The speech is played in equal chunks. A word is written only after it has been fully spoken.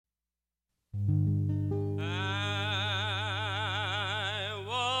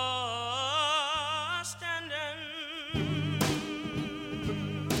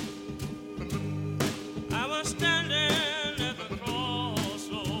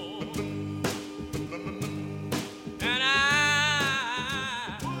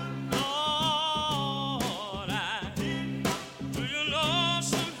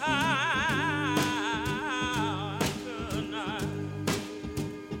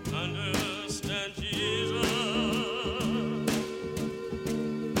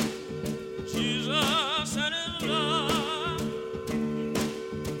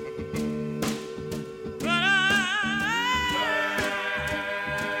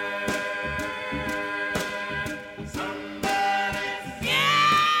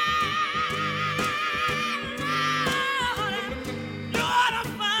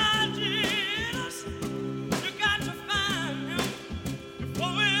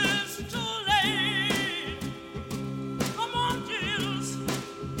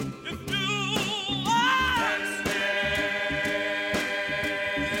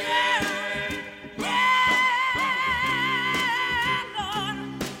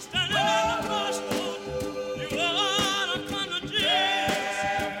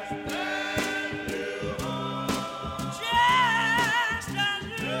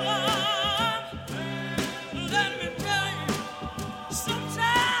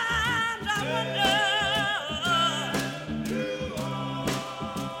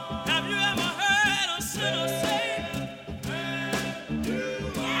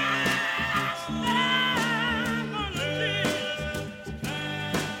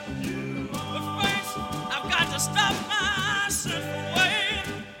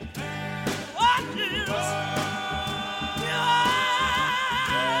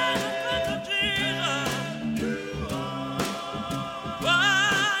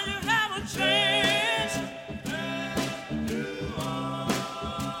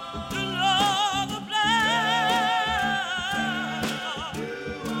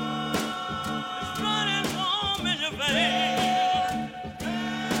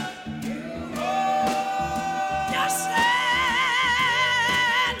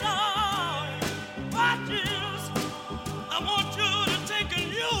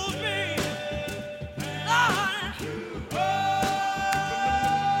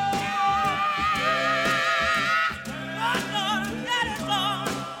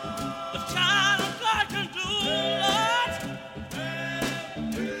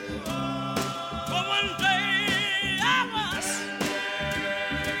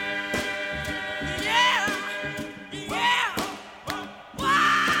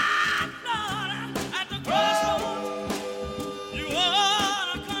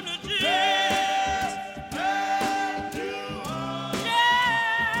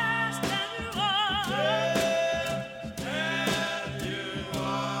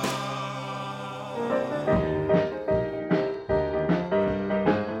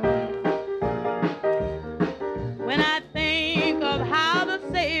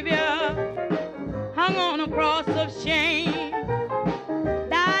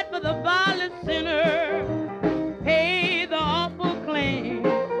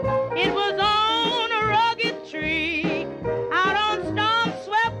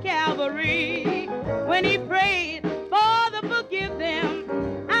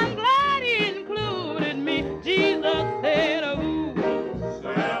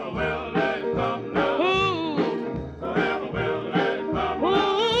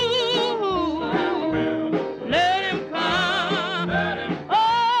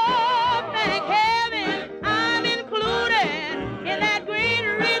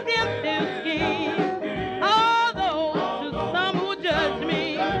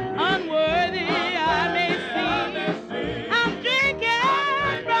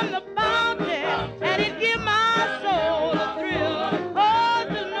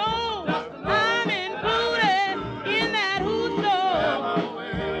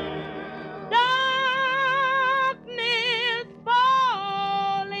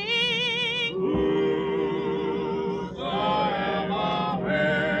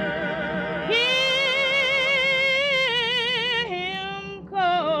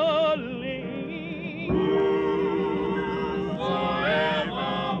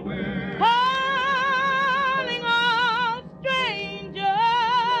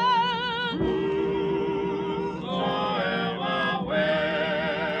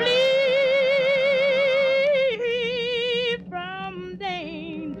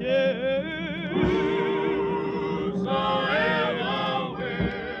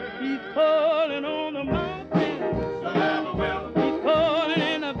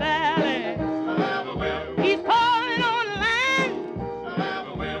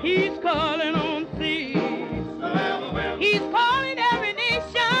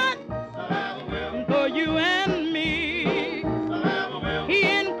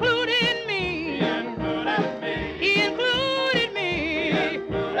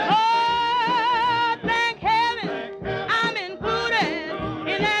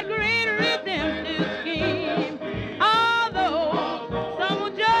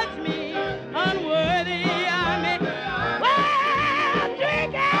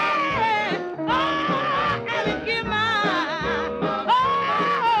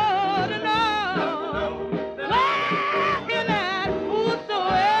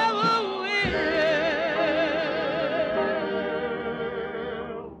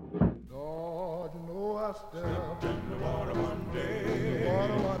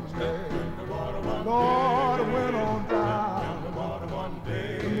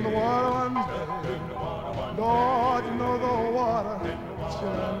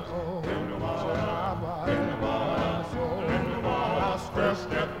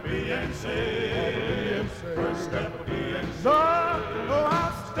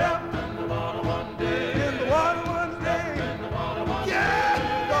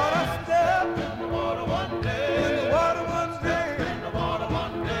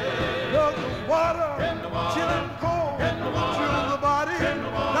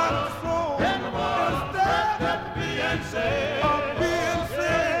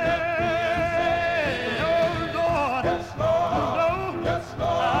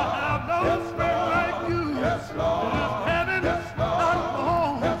Yes, Lord.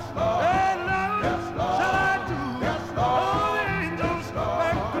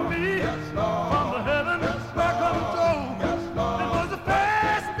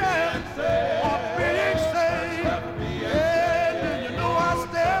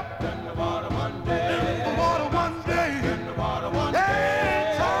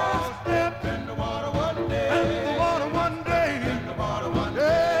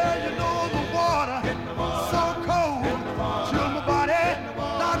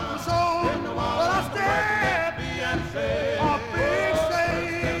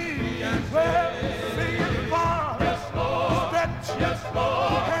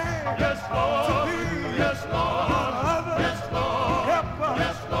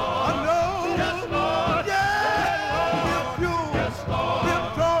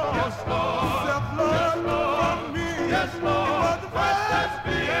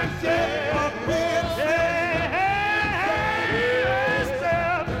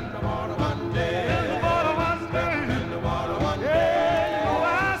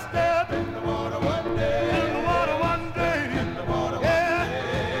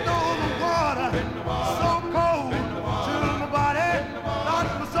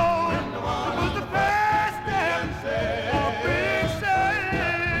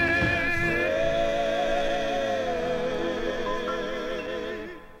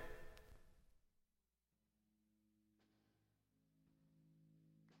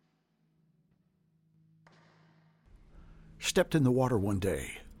 stepped in the water one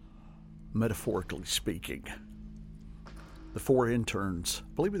day, metaphorically speaking. The 4 interns, I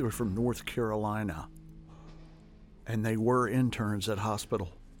believe they were from North Carolina, and they were interns at hospital.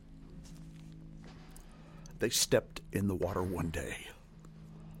 They stepped in the water one day.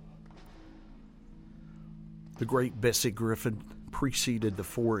 The great Bessie Griffin preceded the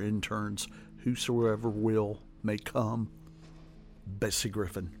 4 interns. Whosoever will may come. Bessie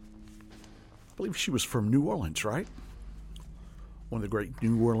Griffin. I believe she was from New Orleans, right? One of the great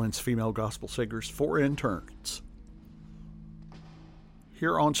New Orleans female gospel singers. 4 interns.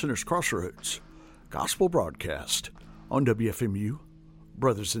 Here on Sinners Crossroads, gospel broadcast on WFMU.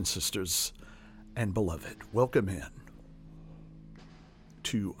 Brothers and sisters and beloved, welcome in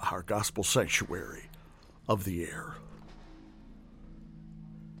to our gospel sanctuary of the air.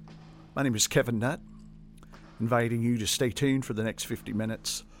 My name is Kevin Nutt, inviting you to stay tuned for the next 50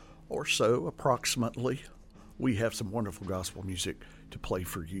 minutes or so, approximately. We have some wonderful gospel music to play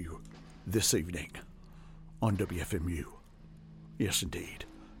for you this evening on WFMU. Yes, indeed,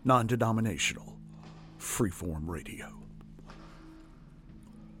 non-denominational, freeform radio.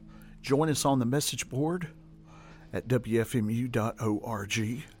 Join us on the message board at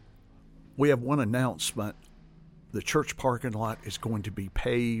WFMU.org. We have one announcement. The church parking lot is going to be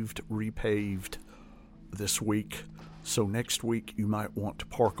repaved this week. So next week you might want to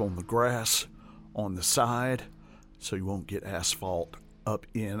park on the grass on the side so you won't get asphalt up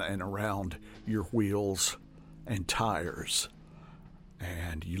in and around your wheels and tires.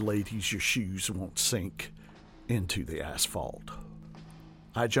 And you ladies, your shoes won't sink into the asphalt.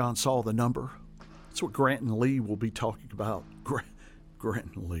 John saw the number. That's what Grant and Lee will be talking about. Grant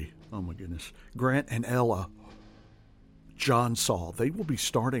and Lee, oh my goodness. Grant and Ella, John Saul, they will be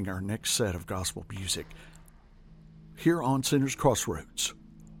starting our next set of gospel music here on Sinners Crossroads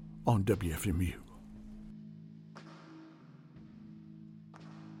on WFMU.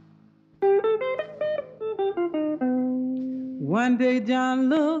 One day John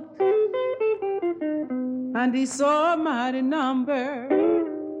looked and he saw a mighty number,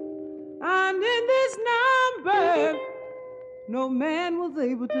 and in this number no man was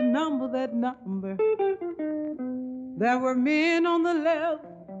able to number that number. There were men on the left,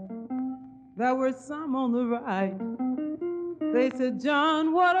 there were some on the right. They said,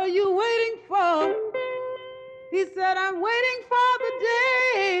 John, what are you waiting for? He said, I'm waiting for the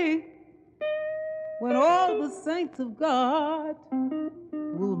day when all the saints of God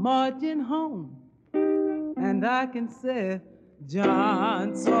will march in home. And I can say,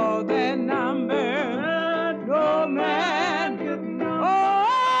 John saw that number, no man could know.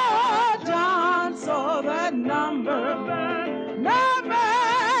 Oh, John saw that number, no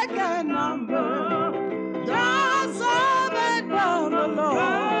man can number. John saw that number,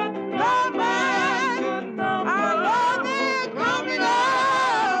 Lord, no man can number. I know they're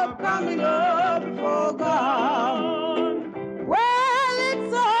coming up before God. Well,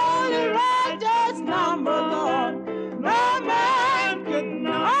 it's only righteous number, Lord, no man can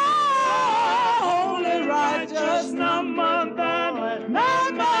number. Oh, only righteous number that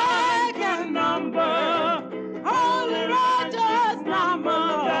no man can number. Only righteous number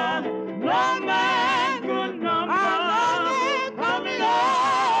that no man can number. I know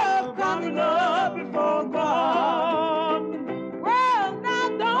they're coming up before God. Well, now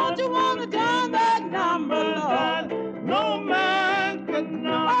don't you want to join that number, Lord? No man can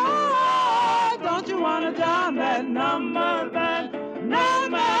number. Oh, don't you want to join that number that no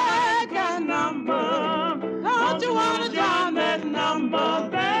man can number? Don't you want to join that number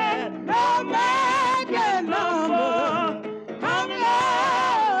that no man can number?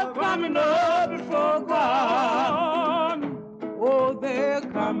 Coming up before God. Oh, they're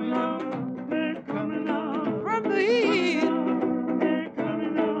coming up from the east.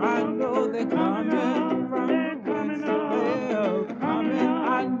 I know they're coming from the west. They're coming.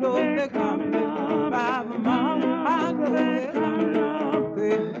 I know they're coming by the mountain. I know they're coming up.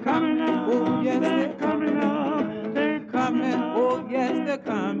 They're coming up. Oh, yes, they're coming up. They're coming. Oh, yes, they're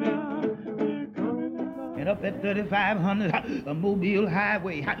coming. And up at 3500 Mobile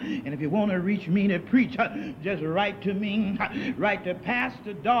Highway. And if you want to reach me to preach, just write to me. Write to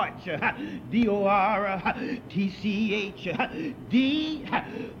Pastor Dortch, D-O-R-T-C-H, D-O-R-T-C-H,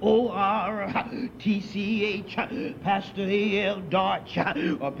 Pastor A.L. Dortch,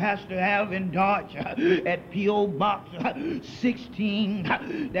 or Pastor Alvin Dortch, at P.O. Box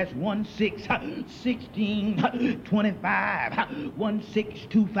 16, that's 1625,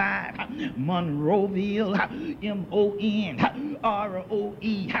 1625, Monroeville, MONROEVILLE,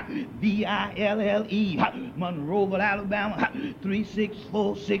 Monroeville, Alabama,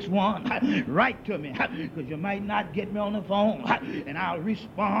 36461. Write to me, because you might not get me on the phone, and I'll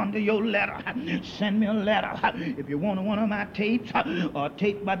respond to your letter. Send me a letter. If you want one of my tapes, or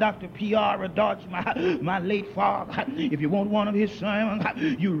tape by Dr. P.R. Dodge, my late father, if you want one of his sermons,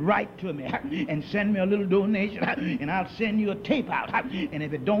 you write to me and send me a little donation, and I'll send you a tape out. And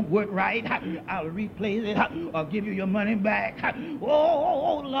if it don't work right, I'll replace it or give you your money back.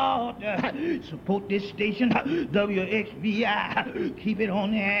 Oh, Lord, support this station, WXVI. Keep it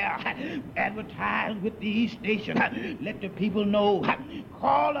on the air. Advertise with these stations. Let the people know.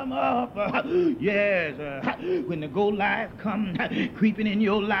 Call them up. Yes, when the go live comes creeping in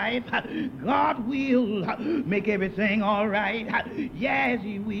your life, God will make everything all right. Yes,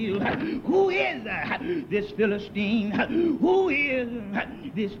 he will. Who is this Philistine? Who is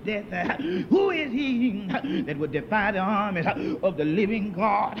this death? Who is he that would defy the armies of the living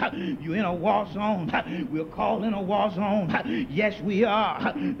God? You're in a war zone. We're called in a war zone. Yes, we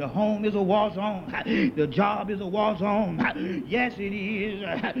are. The home is a war zone. The job is a war zone. Yes, it is.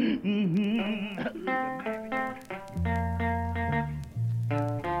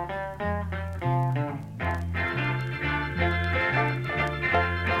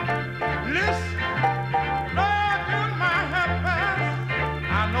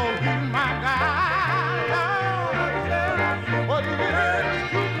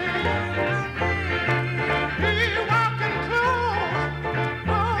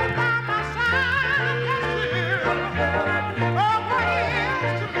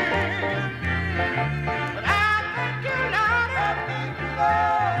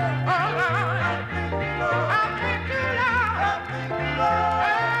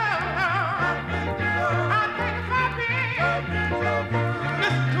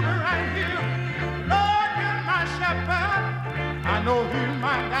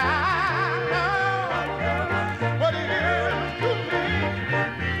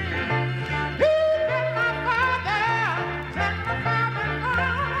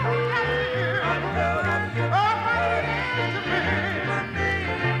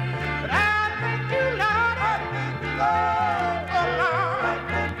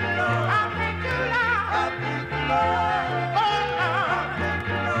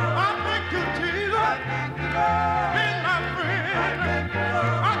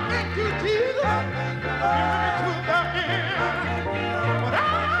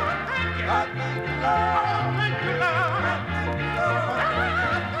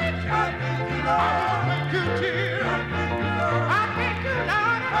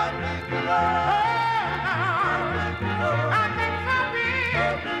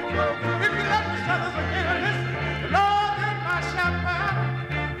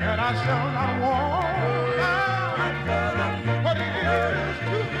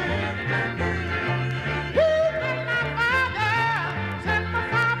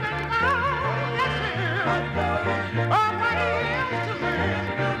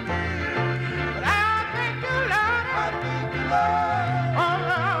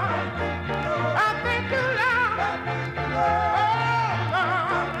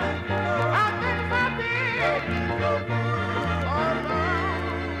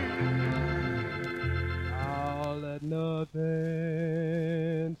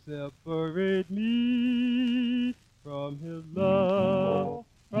 Nothing separate me from his love,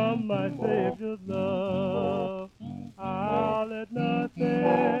 from my Savior's love. I'll let nothing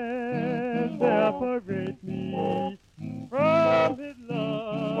separate me from his love.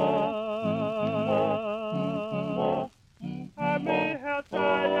 I may have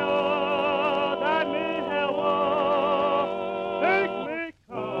trials, I may have war, things may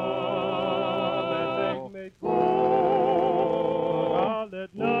come and things may go.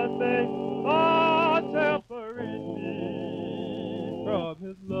 Let nothing separate me from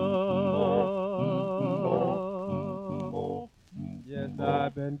his love. Yes,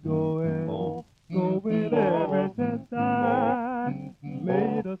 I've been going ever since I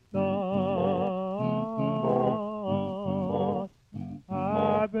made a start.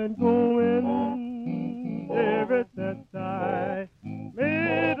 I've been going ever since I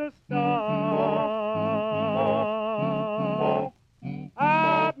made a start.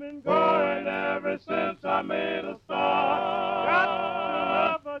 I've been going ever since I made a start. Got the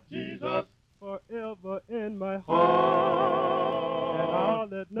love of Jesus forever in my heart, and I'll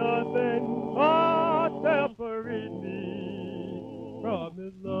let nothing separate me from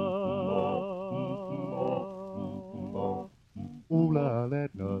his love. Oh, I'll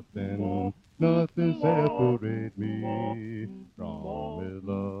let nothing separate me from his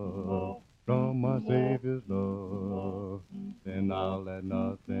love. from my Savior's love. Then I'll let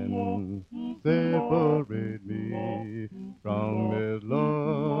nothing separate me from His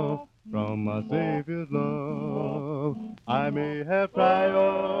love, from my Savior's love. I may have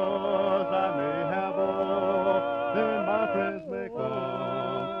trials, I may have all, then my friends may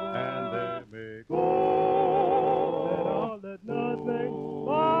come and they may go. Then I'll let nothing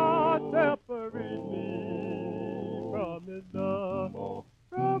but separate me from His love,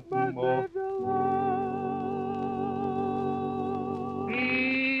 from my Savior's love.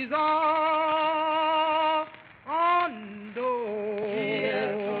 He's all on door.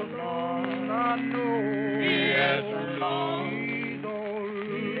 Yes, Lord, I know. Yes, Lord. He's all.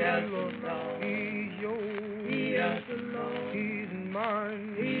 Yes, Lord. He's yours. Yes, Lord. He's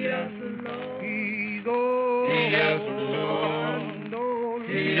mine. Yes, Lord. He's all. Yes, Lord. And all.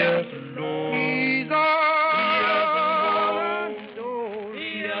 Yes, Lord. He's all. And all.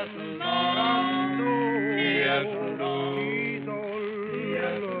 Yes, And Lord. all. Yes, Lord. He's all.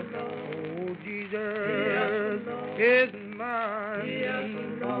 Yes, Oh, Lord. Jesus Lord. is mine. Yes,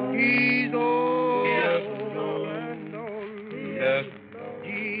 Lord. He's all. Yes, Lord. And all. Yes, Lord.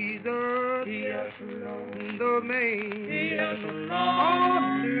 Jesus, Yes, Lord. the main Yes, Lord.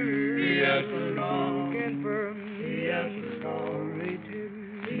 honor Yes, Lord. confirm Yes, Lord. rated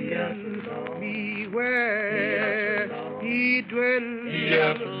Yes, Lord. me where Yes, Lord. he dwells.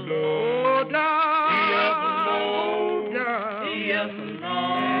 Yes, Oh, Lord. down, Yes, oh, Lord. down, Yes,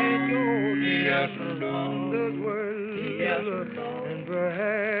 Lord. and your Yes, Lord. this world, Yes, Lord. and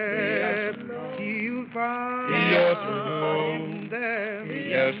perhaps Yes, Lord. you'll find Yes, Lord. them.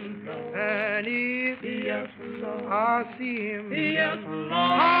 Yes, Lord. And if Yes, Lord. I see him, Yes, Lord. I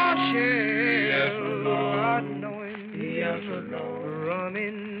shall Yes, Lord. I know him Yes, Lord.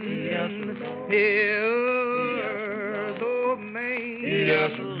 running Yes, Lord. here the main.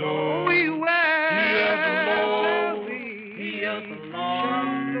 Yes, Lord. We wear Yes, Lord. Yes, Yes,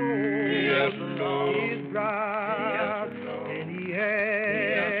 Lord. Yes, Lord. His bride, Yes, Lord. and he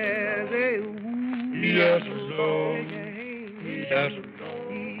has a wound. Yes, Lord. Yes, Lord.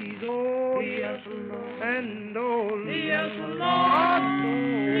 He's old Yes, Lord. and old. Yes, Lord.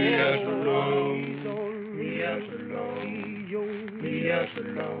 Yes, Lord. He's old. Yes, Lord. He's yours. Yes,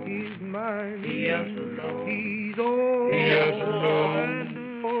 Lord. He's mine. Yes, Lord. He's old. Yes, Lord. And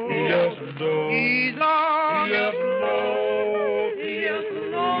old. Yes, Lord. He's all. Yes, Lord. Yes,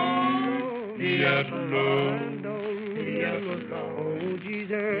 Lord. Yes, Lord. And old. Yes, Lord. Oh,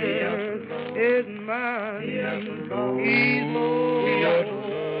 Jesus Yes, Lord. is mine. Yes, Lord. He's Lord. Yes, Lord.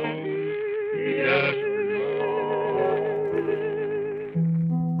 Yes, Lord.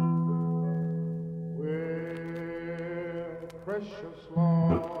 Well, precious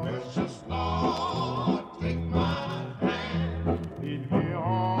Lord, take my hand, lead me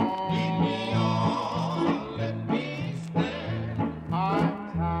on, let me stand.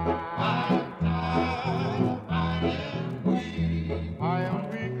 I'm tired, I am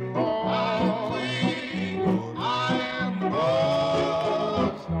weak, Lord, I am weak,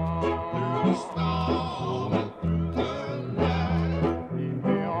 through the storm and through the night. Lead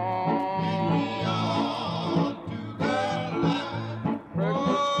me on to the light,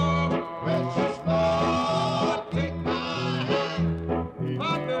 precious Lord.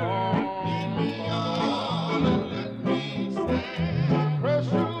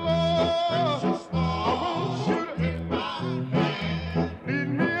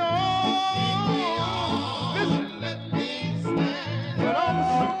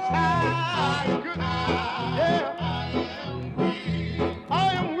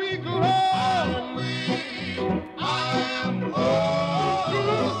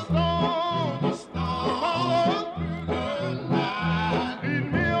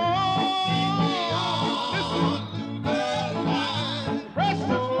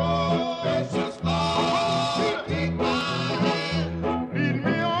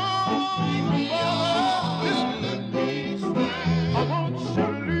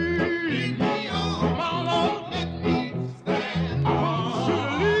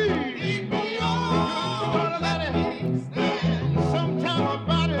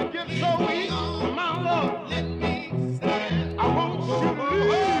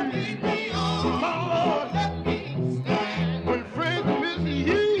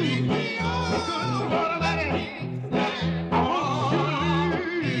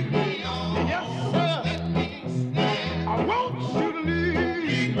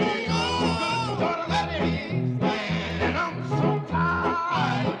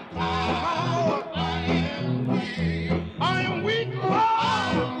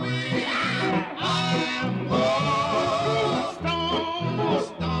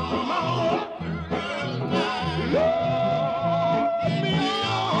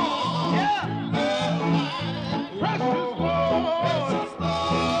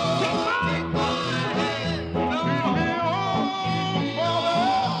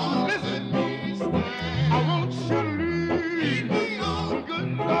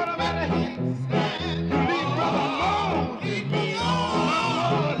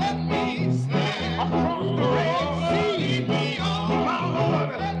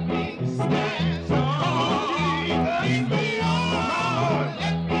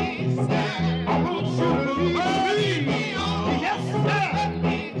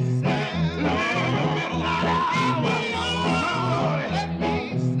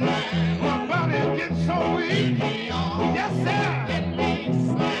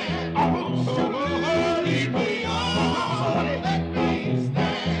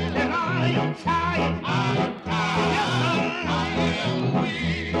 tired. Yes,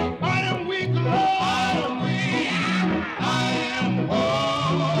 I am weak, Lord. I am old.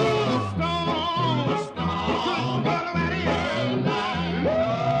 Storm. Brother right here.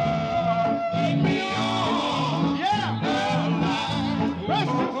 Lead me on. Yeah.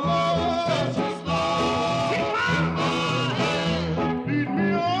 Precious Lord. Keep my hand. Lead me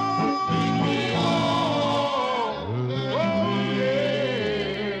on. Oh, yeah.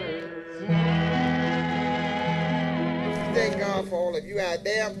 Thank God for all of you out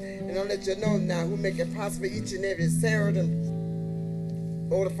there, and I'll let you know now who make it possible each and every Saturday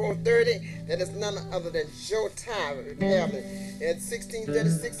over 4:30. That is none other than Joe Tyler happening at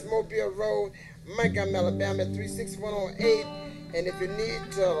 1636 Mobile Road, Montgomery, Alabama 36108. And if you need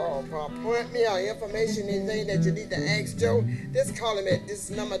to appoint me or information, anything that you need to ask Joe, just call him at this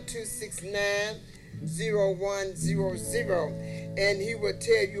number 269-0100, and he will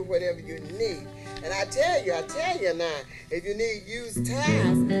tell you whatever you need. And I tell you now, if you need used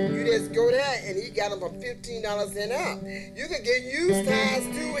tires, you just go there and he got them for $15 and up. You can get used tires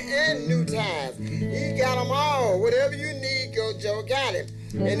too and new tires. He got them all. Whatever you need, go Joe got it.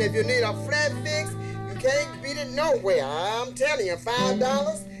 And if you need a flat fix, you can't beat it nowhere. I'm telling you,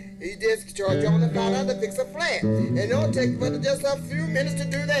 $5. He just charge you on the $5 to fix a flat. And it don't take but just a few minutes to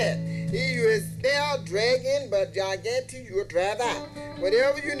do that. He is there dragging, but I guarantee you will drive out.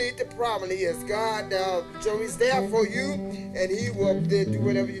 Whatever you need, the problem is God, Joe is there for you, and he will do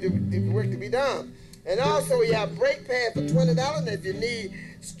whatever you do, the work to be done. And also, you have brake pad for $20, and if you need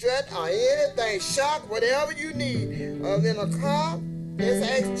strut or anything, shock, whatever you need, in a car, just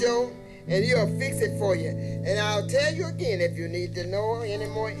ask Joe, and he'll fix it for you. And I'll tell you again, if you need to know any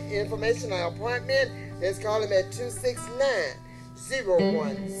more information or appointment, just call him at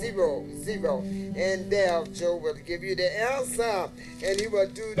 269-0100, and there Joe will give you the answer, and he will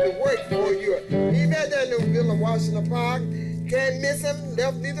do the work for you. He's right there in the middle of Washington Park. Can't miss him,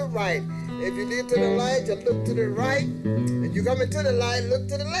 left neither right. If you leave to the light, you look to the right. If you come into the light, look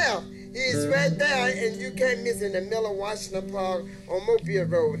to the left. He's right there, and you can't miss in the middle of Washington Park on Mobile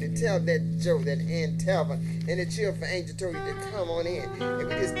Road. And tell that Joe, that Ann Talbot, and the Cheerful Angel told you to come on in. And we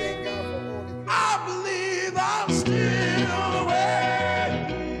just thank God for all this. I believe I'm still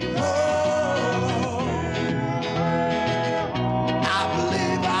awake. Oh, I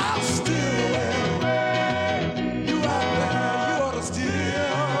believe I'm still awake. You out there, you ought to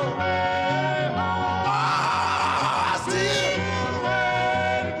still. I still.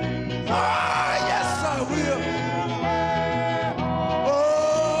 Yes, I will.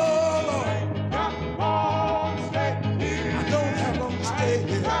 Oh, Lord. I don't have long to stay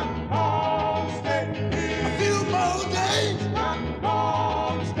here. A few more days. I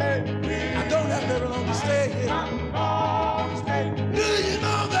don't have very long to stay here. Do you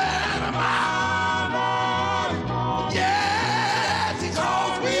know that I'm out? Yes, he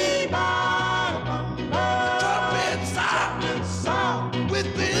calls me. Trumpet sound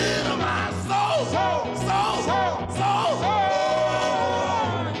within my soul.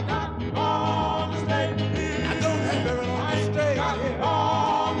 I don't have very long to stay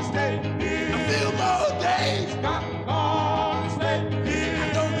here. A few more days. I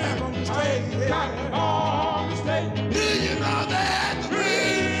don't have long to stay here. Do you know that the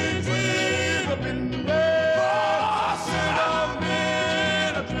breeze have been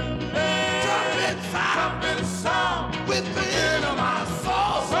trumpet sound within my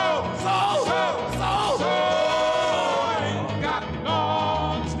soul. I don't have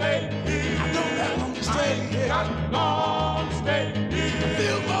long to stay here. A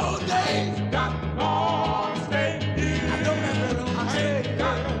few more days. I don't have very long to stay here. I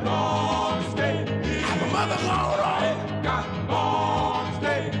have a mother gone wrong.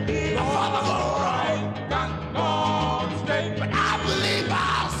 My father gone wrong. But I believe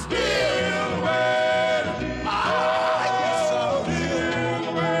I'll still. Yes, I will.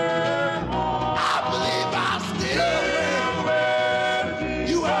 I believe I'll still.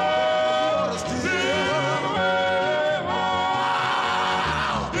 You ought to still.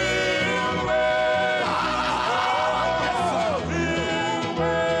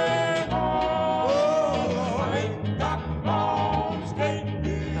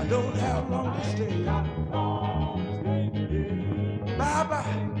 I don't have long to stay.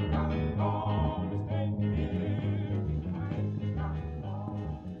 Bye-bye.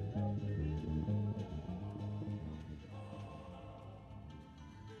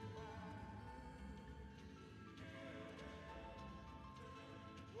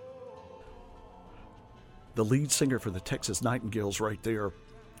 The lead singer for the Texas Nightingales right there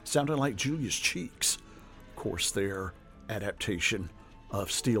sounded like Julius Cheeks. Of course, their adaptation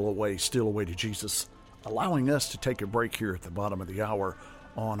of Steal Away to Jesus, allowing us to take a break here at the bottom of the hour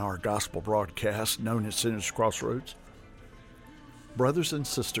on our gospel broadcast known as Sinners Crossroads. Brothers and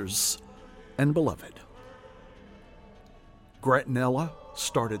sisters and beloved, Gratinella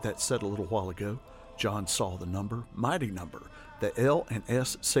started that set a little while ago. John saw the number, mighty number, the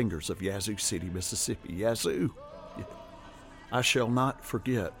L&S Singers of Yazoo City, Mississippi. Yazoo. I shall not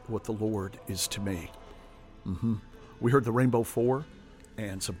forget what the Lord is to me. We heard the Rainbow Four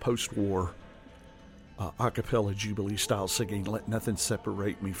and some post-war a cappella Jubilee style singing, Let Nothing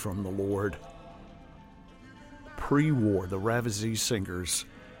Separate Me from the Lord. Pre-war, the Ravizzi Singers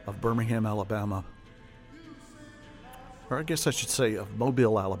of Birmingham, Alabama, or I guess I should say of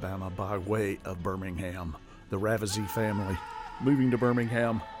Mobile, Alabama, by way of Birmingham. The Ravizzi family moving to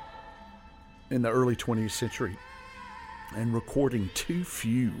Birmingham in the early 20th century and recording too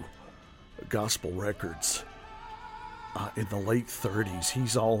few gospel records. In the late 30s,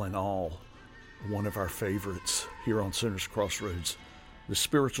 he's all in all one of our favorites here on Sinners Crossroads. The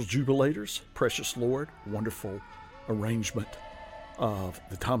Spiritual Jubilators, Precious Lord, wonderful arrangement of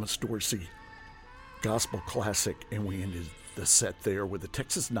the Thomas Dorsey gospel classic, and we ended the set there with the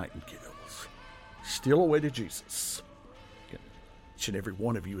Texas Nightingales. Steal Away to Jesus. Each and every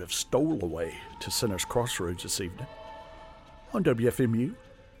one of you have stole away to Sinners Crossroads this evening on WFMU.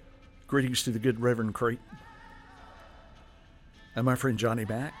 Greetings to the good Reverend Creighton and my friend Johnny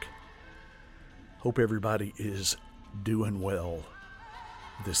Mack. Hope everybody is doing well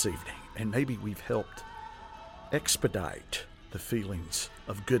this evening, and maybe we've helped expedite the feelings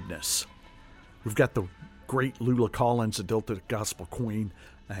of goodness. We've got the great Lula Collins, the Delta Gospel Queen,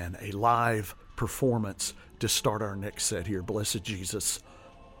 and a live performance to start our next set here. Blessed Jesus,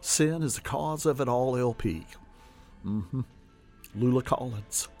 Sin is the Cause of It All LP. Lula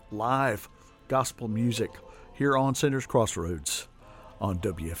Collins, live gospel music here on Sinners Crossroads on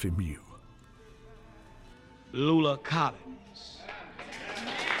WFMU. Lula Collins.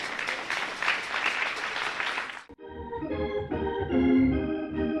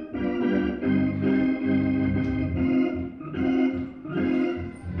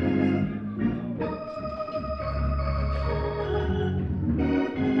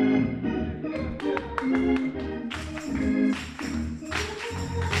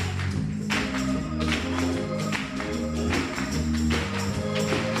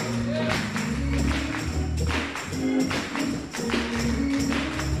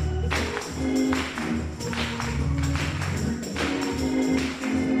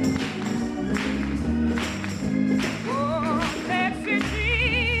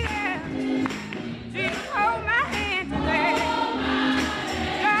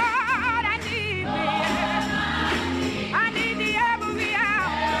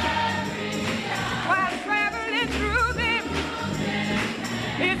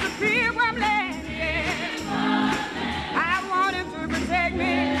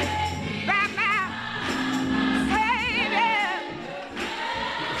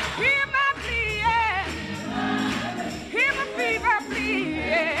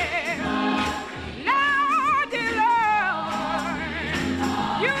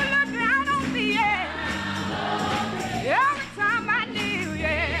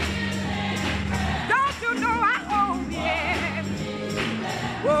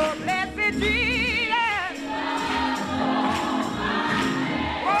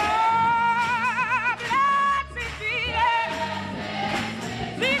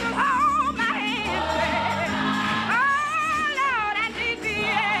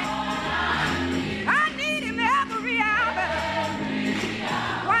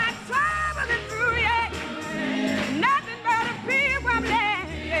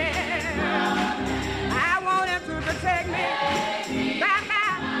 Take me by my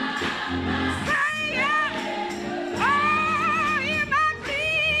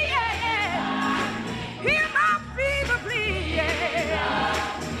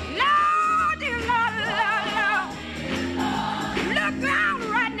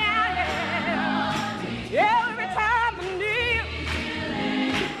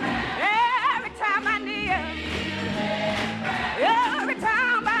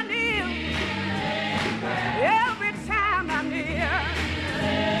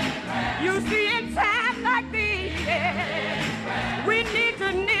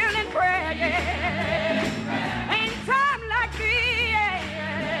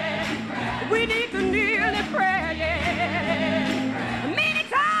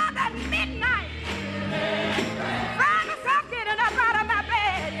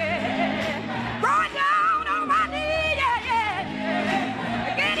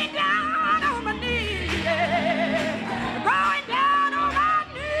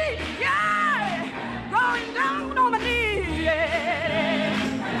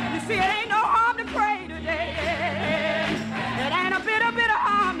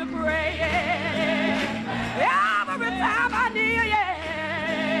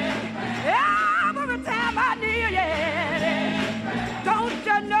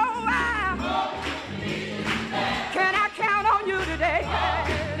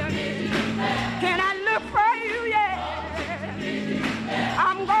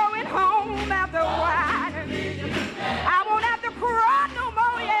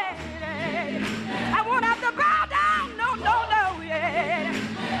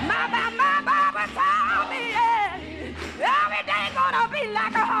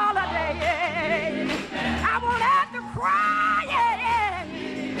holiday, yeah. I won't have to cry, yeah.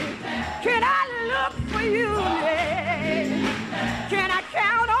 Can I look for you, yeah? Can I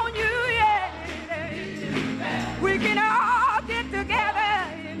count on you, yeah? We can all get together,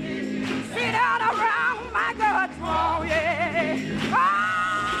 sit down around my God's throne, yeah.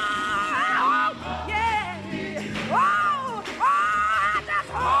 Oh, yeah. Oh, I just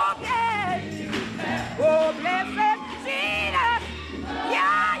hope, yeah. Oh, blessed Jesus.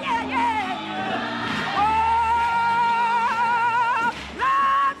 Yeah, yeah, yeah. Oh,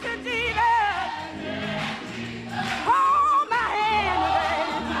 love to Jesus.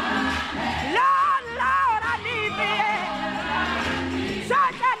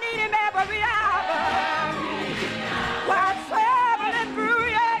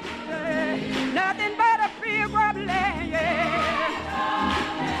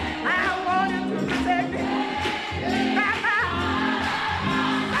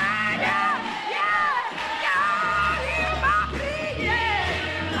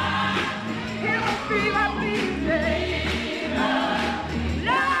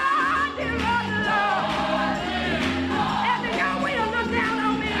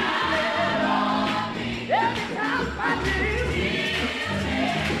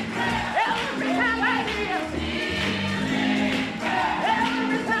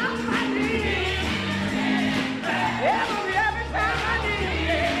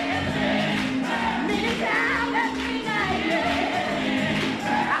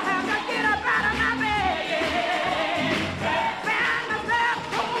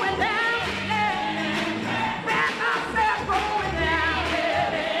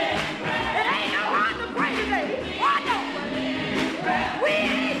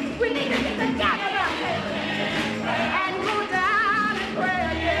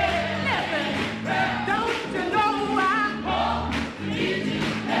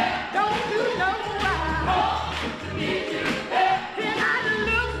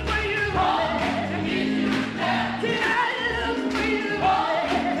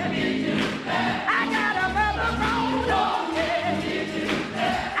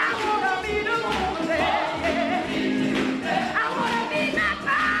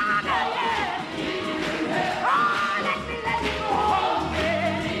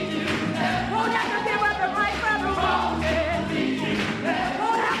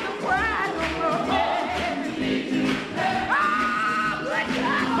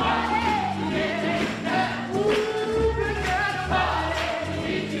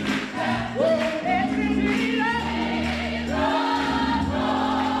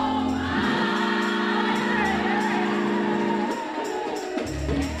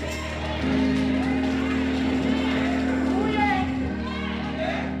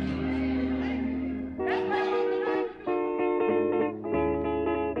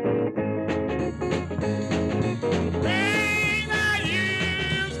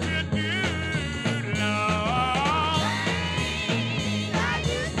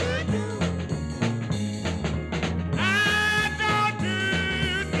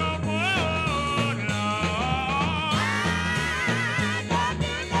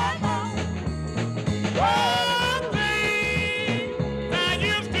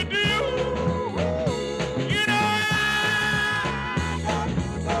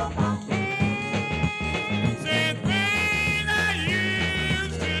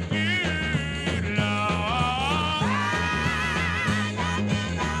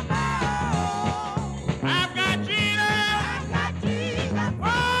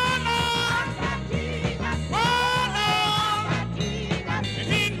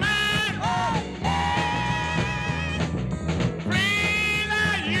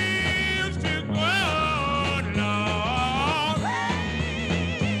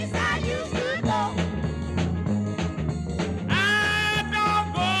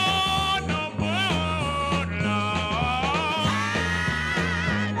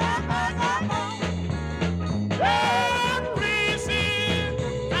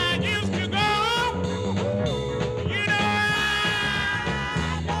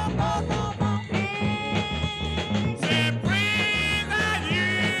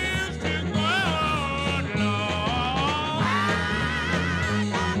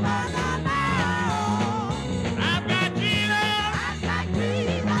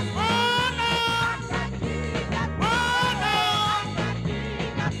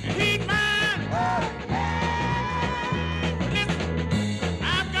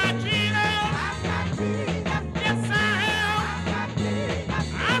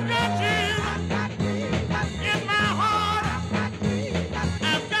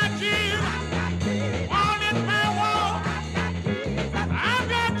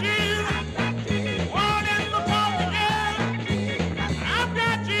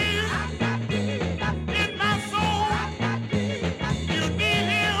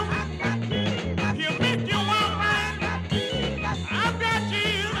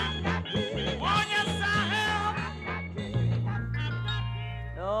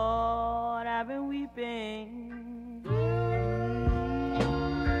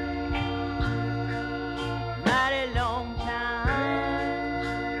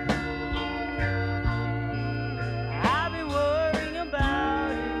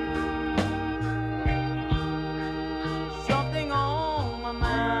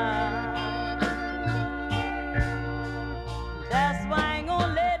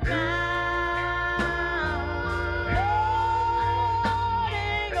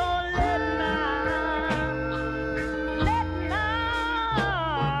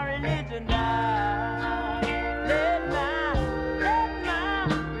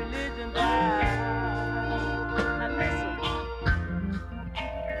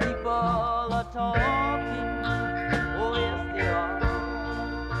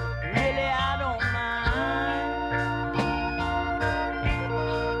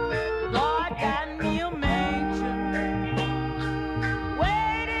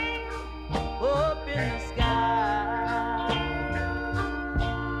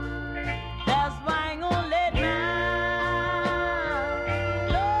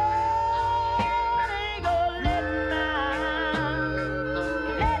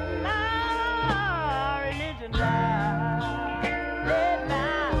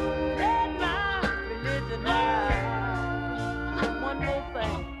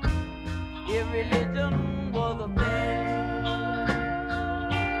 thing. If religion was a thing,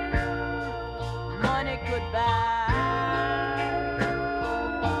 money could buy.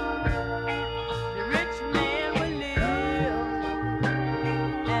 The rich man would live,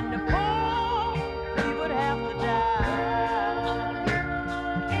 and the poor, he would have to die.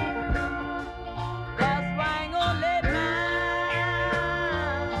 That's why I ain't gonna let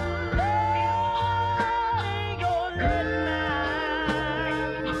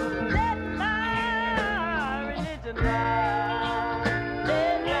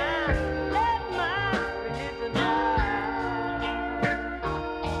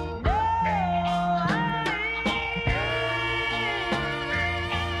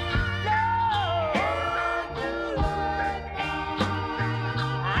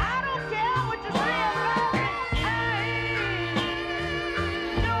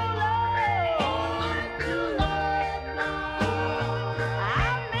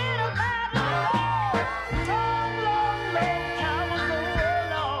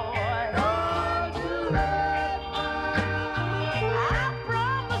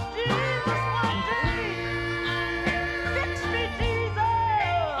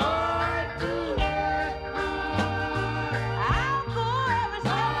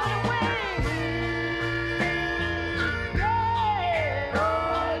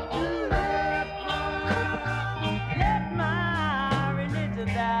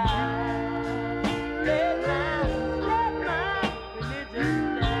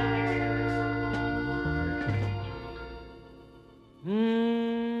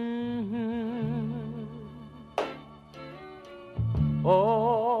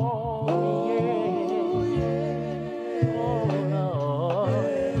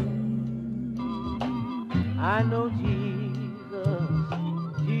I know Jesus,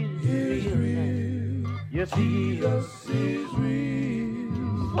 Jesus is real. Yes, Jesus is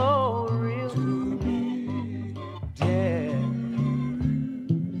real. So real to me. Yeah.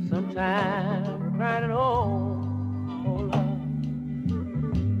 Sometimes I'm crying at home. Oh Lord.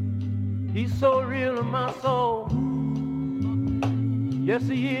 He's so real in my soul. Yes,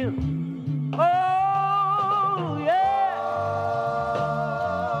 he is. Oh, yeah.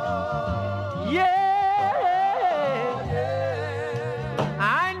 Yeah.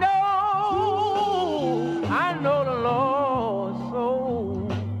 I know the Lord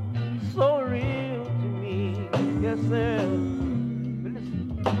so real to me. Yes, sir. But listen.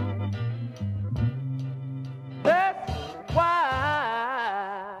 That's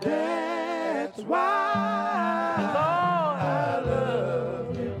why, Lord, I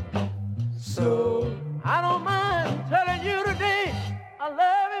love him. So I don't mind telling you today, I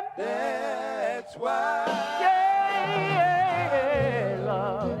love him. That's why. Yeah,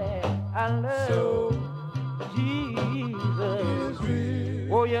 Lord, I love him.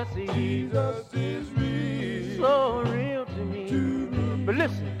 Oh, yes, Jesus is real. So real to me. But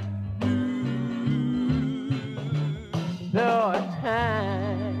listen, there are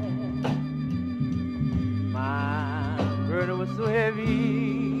times my burden was so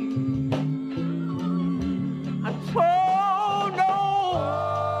heavy. I told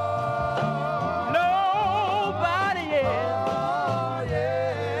nobody else.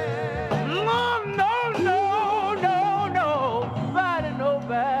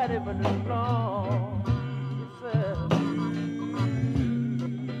 Nobody but the Lord. Yes, sir.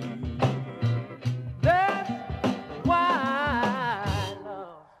 That's why, Lord.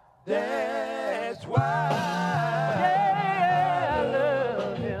 That's why. Yeah, I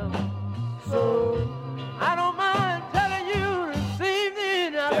love him. So I don't mind telling you this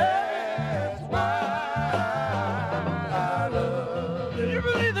evening. That's why I love him. You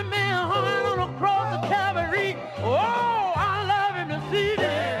believe the man hung on the cross of Calvary? Oh, I love him this evening.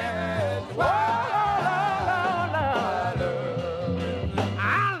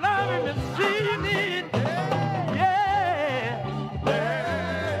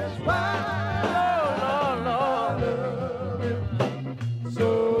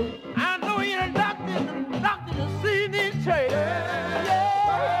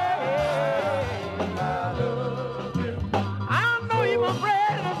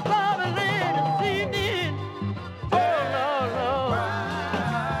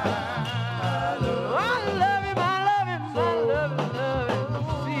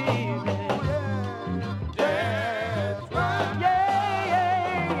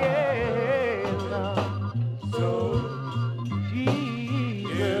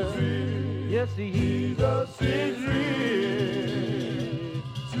 Jesus is real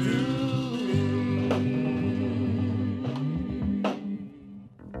to me.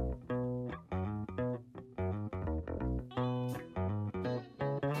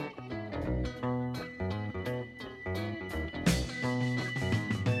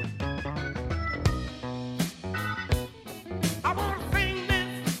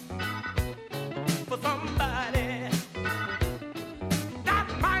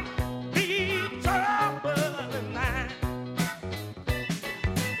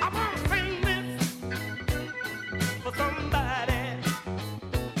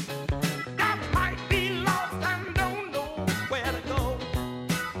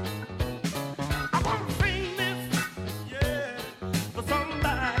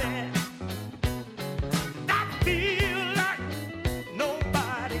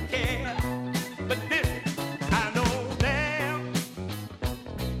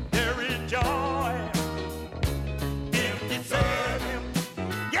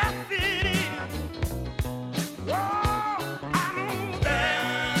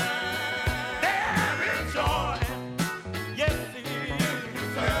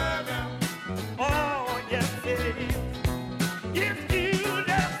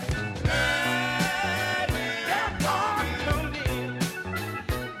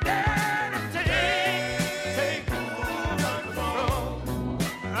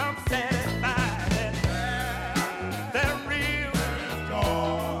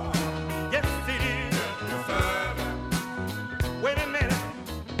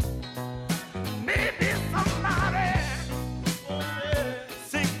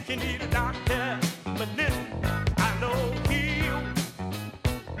 But listen, I know he'll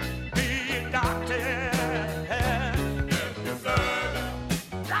be a doctor. If you serve him,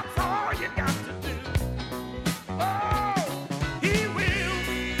 that's all you got to do. Oh, he will.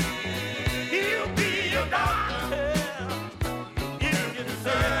 He'll be your doctor. If you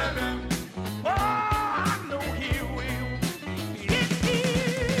serve him, oh, I know he will. If you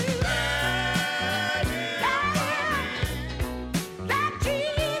let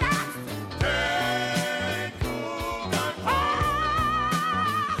Jesus take full control,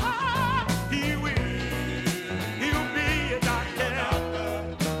 he will. He'll be a doctor.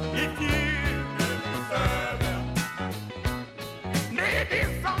 If you serve him, maybe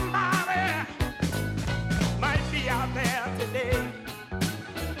somebody might be out there today.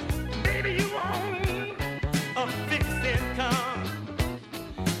 Maybe you own a fixed income.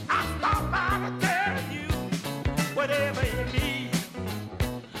 I stop by to tell you whatever you need.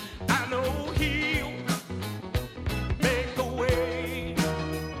 I know he'll make a way.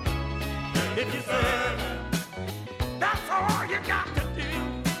 If you serve him, that's all you got to do.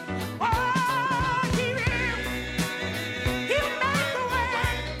 Oh, he will. He'll make a way.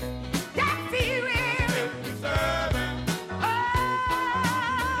 Yes, he will. If you serve him. Oh,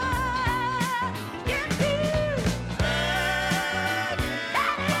 if you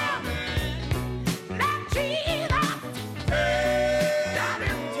let Jesus let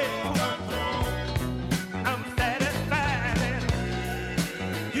him take control, I'm satisfied that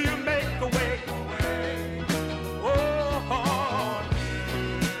he'll make a way. Oh,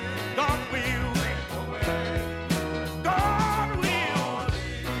 God will. God will.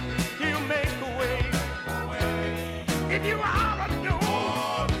 He'll make a way. If you are a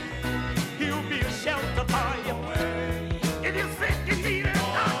door, he'll be a shelter for you. If you're sick, you need a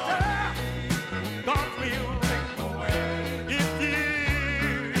doctor, God will. If you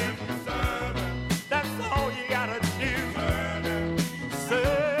serve him, that's all you gotta do.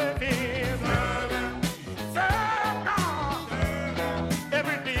 Serve him. Serve God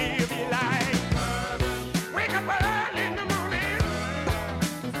every day of your life. Wake up early in the morning,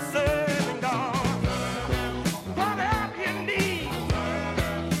 serving God. Whatever you need,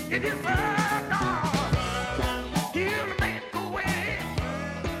 if you serve God, he'll make a way.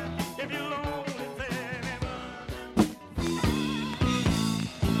 If you're lonely, serve him.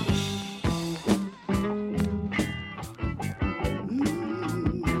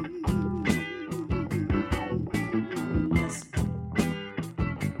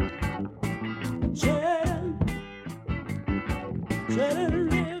 Jordan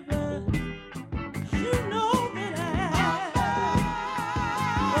River, you know that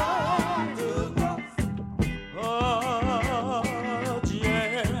oh,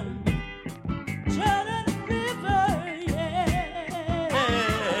 Jordan River, yeah.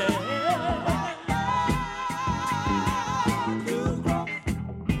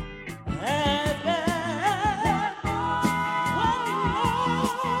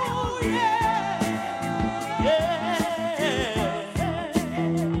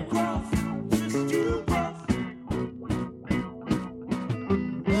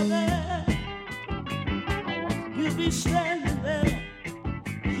 You'll be standing there.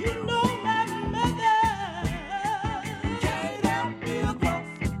 You know my mother can't help me across.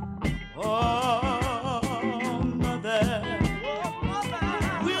 Oh, mother,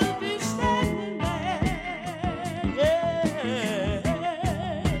 we'll be standing there. Yeah,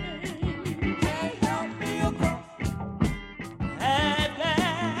 can't help me across. At last,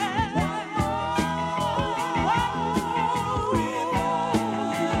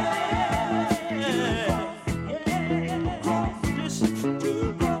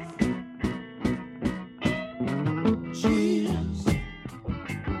 Jesus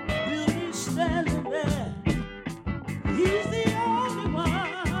will be standing there. He's the only one.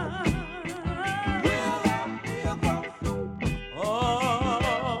 Will help me across.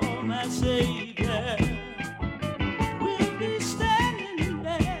 Oh, my Savior will be standing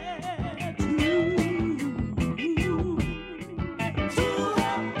there too. To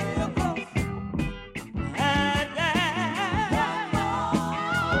help me across. At last,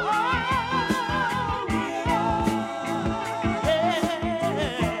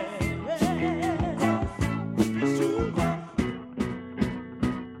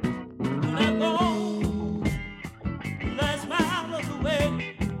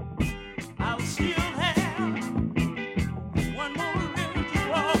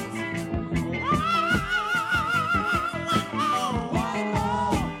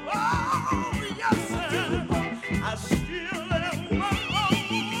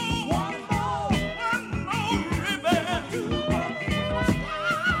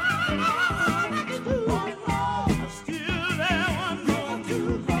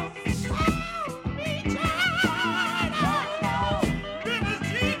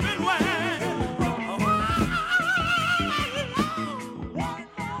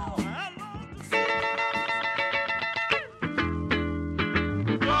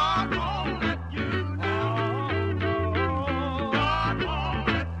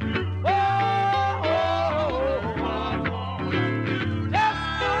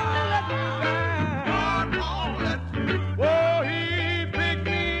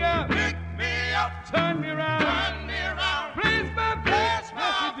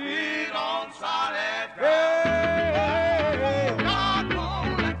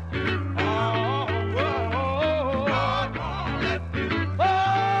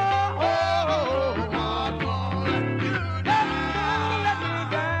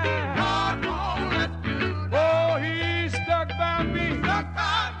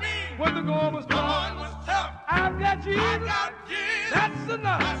 when the going was tough. I've got Jesus. That's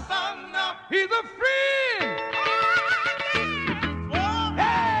enough. He's a friend.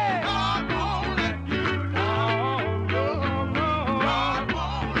 Hey! God won't let you down. No. God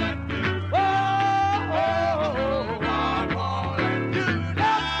won't let you down. God won't let you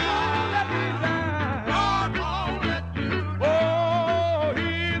down. God won't let you down. Oh,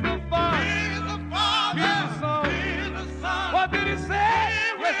 He's the Father. He's the Father. He's the Son. What did He say?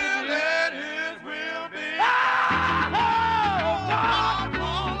 Yes, let His will be. God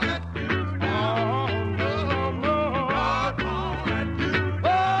won't let you down. No. God won't let you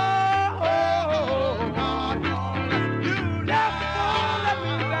down. God won't let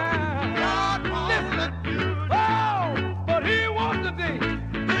you down. God won't let you down. But He wants the day.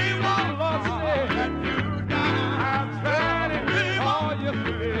 He won't let you down. I've tried it all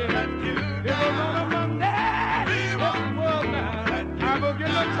yesterday. It was on a Monday. He won't I begin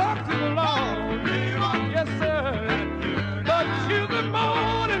to talk to the Lord. Yes, sir. But Tuesday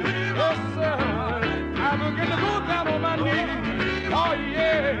morning, yes, sir, I begin to go down on my knees. Oh,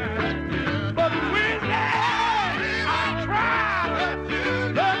 yeah. But Wednesday, I tried.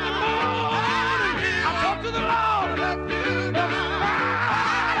 Thursday morning, I talked to the Lord. But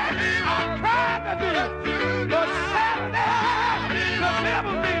Friday, I tried to do it. But Saturday, could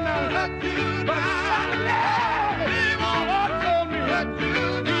never be none. But Sunday, the Lord told me, rock me,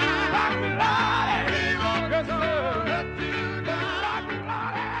 Lord. Yes, sir. Rock me,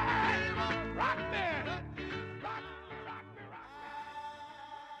 Lord. Rock me. Rock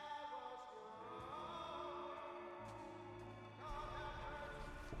me.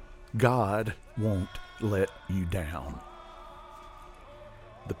 God won't let you down.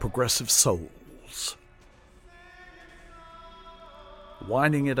 The Progressive Souls.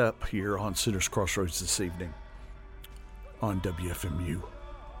 Winding it up here on Sinners Crossroads this evening on WFMU.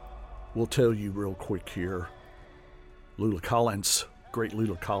 We'll tell you real quick here. Lula Collins, great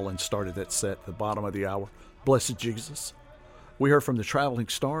Lula Collins, started that set at the bottom of the hour. Blessed Jesus. We heard from the Traveling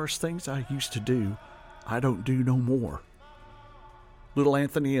Stars, Things I Used to Do, I Don't Do No More. Little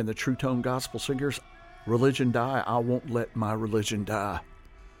Anthony and the True Tone Gospel Singers, Religion Die, I Won't Let My Religion Die.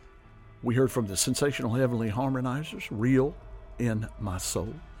 We heard from the Sensational Heavenly Harmonizers, Real in My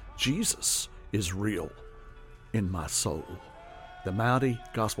Soul. Jesus is real in my soul. The Mountie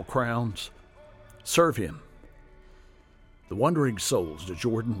Gospel Crowns, Serve Him. The Wandering Souls, the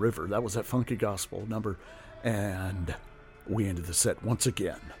Jordan River, that was that funky gospel number. And we ended the set once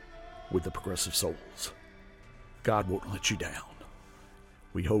again with the Progressive Souls. God won't let you down.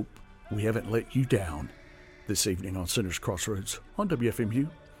 We hope we haven't let you down this evening on Sinners Crossroads on WFMU.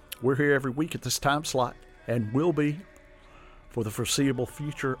 We're here every week at this time slot and will be for the foreseeable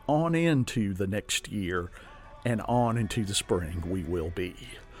future on into the next year and on into the spring we will be.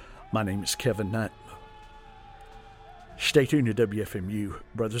 My name is Kevin Nutt. Stay tuned to WFMU,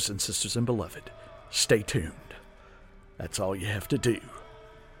 brothers and sisters and beloved. Stay tuned. That's all you have to do.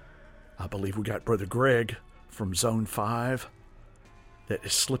 I believe we got Brother Greg from Zone 5 that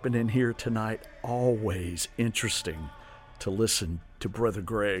is slipping in here tonight. Always interesting to listen to Brother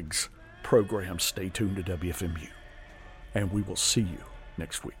Greg's program. Stay tuned to WFMU. And we will see you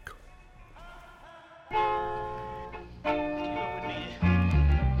next week.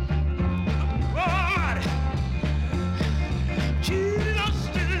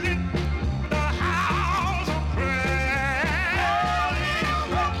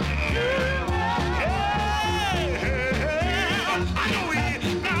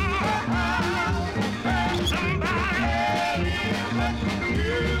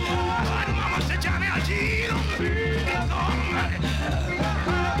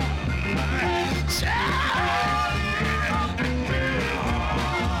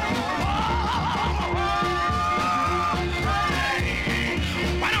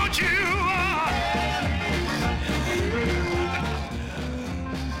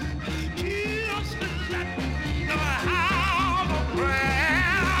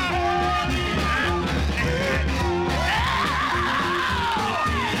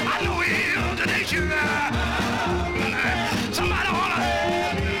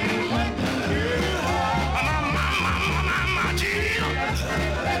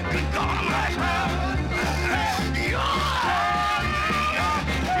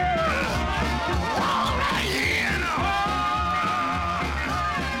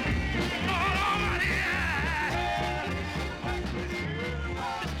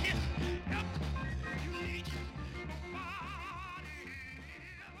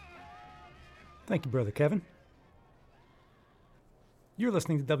 Thank you, Brother Kevin. You're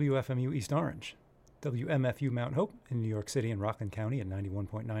listening to WFMU East Orange, WMFU Mount Hope in New York City and Rockland County at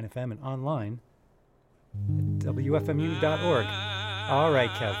 91.9 FM and online at WFMU.org. All right,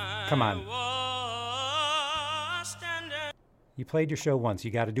 Kev, come on. You played your show once.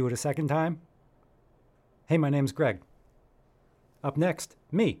 You got to do it a second time? Hey, my name's Greg. Up next,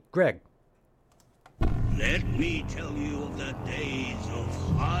 me, Greg. Let me tell you of the days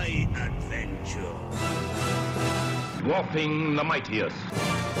of high adventure. Dwarfing the mightiest.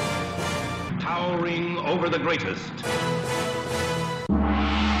 Towering over the greatest. You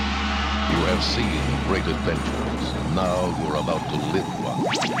have seen great adventures. Now you're about to live one.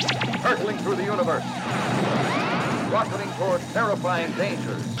 Hurtling through the universe. Rocketing toward terrifying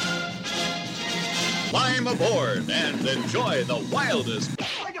dangers. Climb aboard and enjoy the wildest,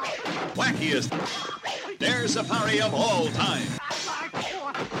 wackiest air safari of all time.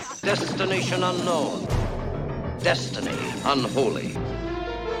 Destination unknown. Destiny unholy.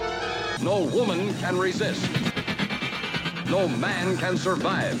 No woman can resist. No man can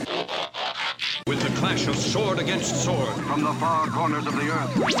survive. With the clash of sword against sword. From the far corners of the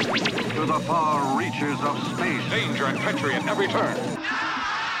earth to the far reaches of space. Danger and treachery at every turn.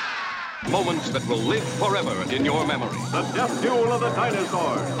 Moments that will live forever in your memory. The death duel of the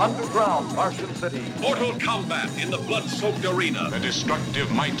dinosaurs. Underground Martian city. Mortal combat in the blood-soaked arena. The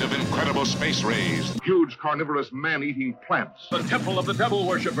destructive might of incredible space rays. Huge carnivorous man-eating plants. The temple of the devil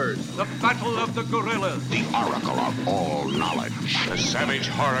worshippers. The battle of the gorillas. The oracle of all knowledge. The savage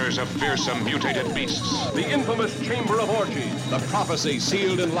horrors of fearsome mutated beasts. The infamous chamber of orgies. The prophecy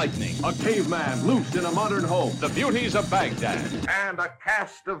sealed in lightning. A caveman loose in a modern home. The beauties of Baghdad. And a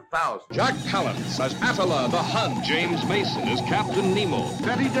cast of thousands. Jack Palance as Attila the Hun. James Mason as Captain Nemo.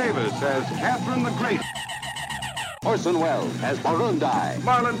 Betty Davis as Catherine the Great. Orson Welles as Burundi.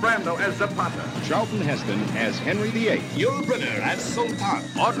 Marlon Brando as Zapata. Charlton Heston as Henry VIII. Yul Brynner as Sultan.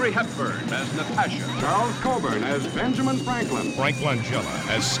 Audrey Hepburn as Natasha. Charles Coburn as Benjamin Franklin. Frank Langella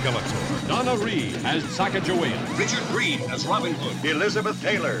as Skeletor. Donna Reed as Sacagawea. Richard Green as Robin Hood. Elizabeth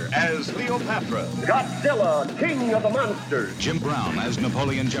Taylor as Cleopatra. Godzilla, king of the monsters. Jim Brown as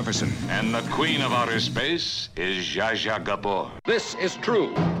Napoleon Jefferson. And the queen of outer space is Zsa Zsa Gabor. This is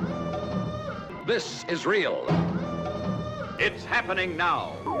true. This is real. It's happening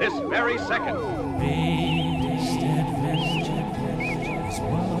now, this very second.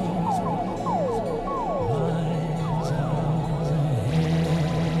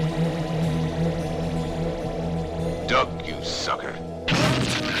 Duck, you sucker.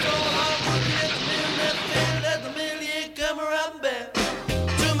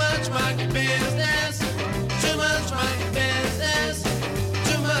 Too much monkey business. Too much monkey business.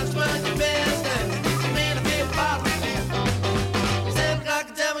 Too much monkey business. Made a big bottle. 7 o'clock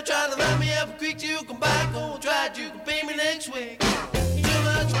and tell me, try to run me up a creek. You can buy, go and try it. You can pay me next week. Too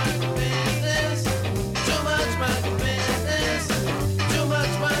much monkey business. Too much monkey business. Too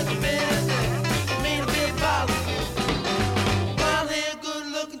much monkey business. Made a big bottle. Wild hair, good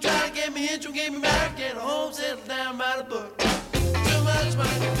looking, try to get me hit. You get me married, get a home, settle down by the book. Too much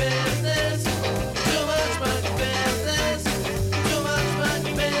monkey business. Too much monkey business. Too much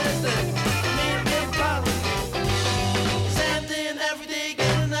monkey business. Made a big problem. Same thing every day,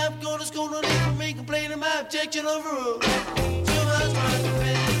 getting up, go to school, no need for me complaining my objection overruled. Too much monkey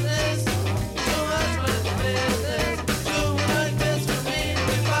business. Too much monkey business. Too much business for me to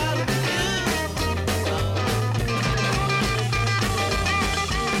be following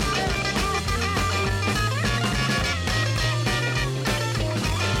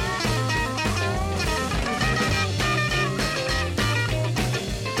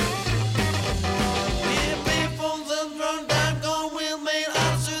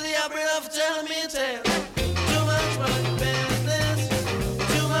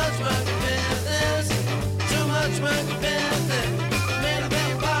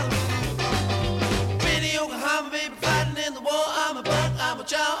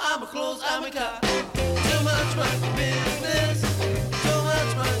I'm a clothes, I'm a car. Too much monkey business. Too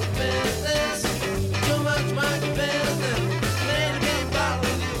much monkey business. Too much monkey business. Made a big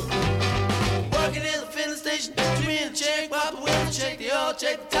bottle of you. Working in the filling station, dreaming the check, pop the window, check the oil,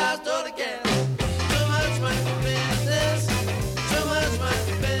 check the tires, store the gas. Too much monkey business. Too much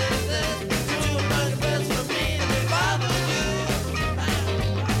monkey business. Too much monkey business for me to be bothered with you.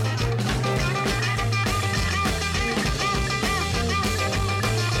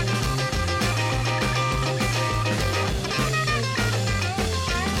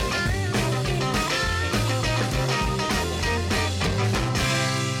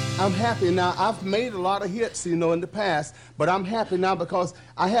 I'm happy now. I've made a lot of hits, in the past, but I'm happy now because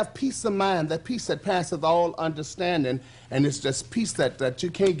I have peace of mind, that peace that passeth all understanding, and it's just peace that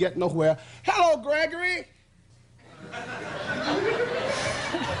you can't get nowhere. Hello, Gregory!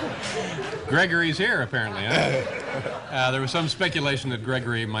 Gregory's here, apparently, huh? There was some speculation that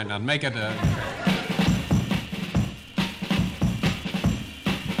Gregory might not make it.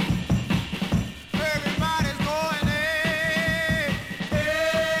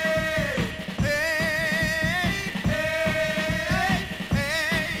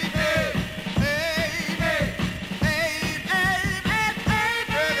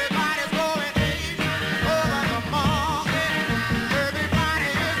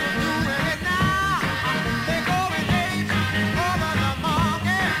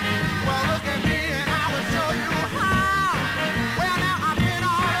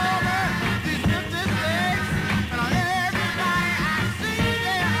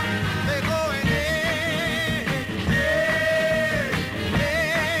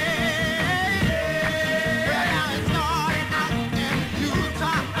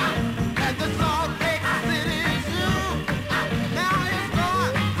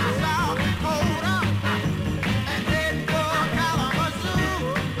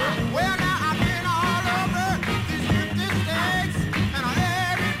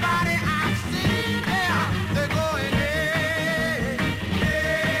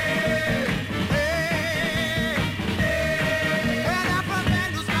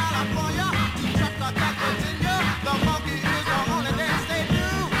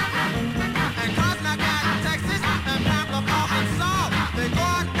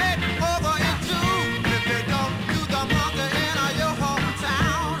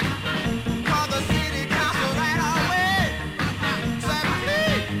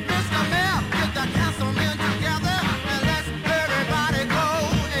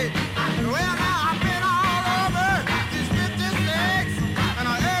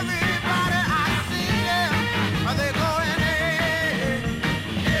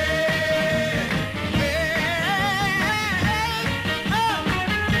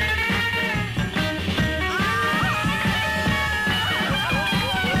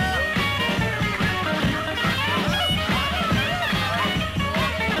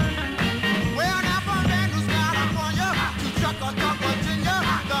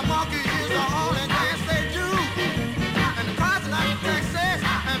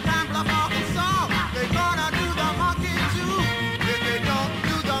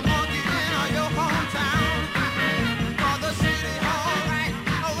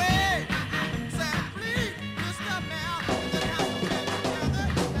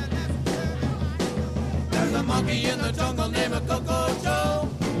 monkey in the jungle named Coco Joe.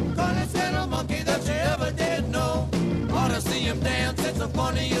 Gonna little monkey that you ever did know. Ought to see him dance, it's the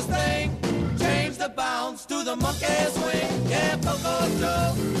funniest thing. Change the bounce to the monkey swing. Yeah, Coco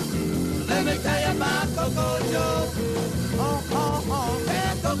Joe. Let me tell you about Coco Joe. Oh, oh, oh,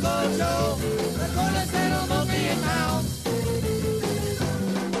 yeah, Coco Joe. The coolest little monkey in town.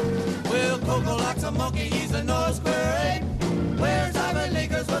 Well, Coco likes a monkey, he's a North Square ape. Wears Ivy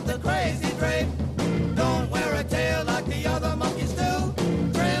Leaguers with the crazy drape. Don't wear a tail like the other monkeys do.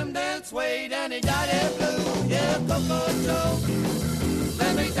 Trimmed and suede and he dyed it blue. Yeah, Coco Joe.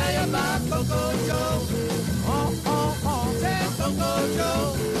 Let me tell you about Coco Joe. Oh, oh, oh, yeah, Coco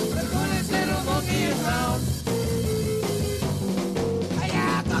Joe. The coolest little monkey in town. Hey,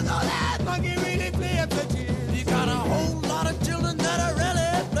 yeah, Coco, that monkey really flips at you. He's got a whole lot of children that are really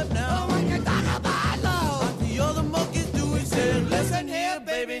flip now. Oh, when you talk about love, like the other monkeys do, he said, listen here,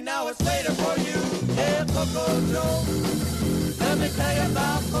 baby, now it's later for you. Yeah, Coco Joe. Let me tell you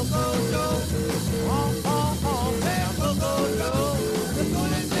about Coco Joe. Oh, oh, oh, yeah, Coco Joe.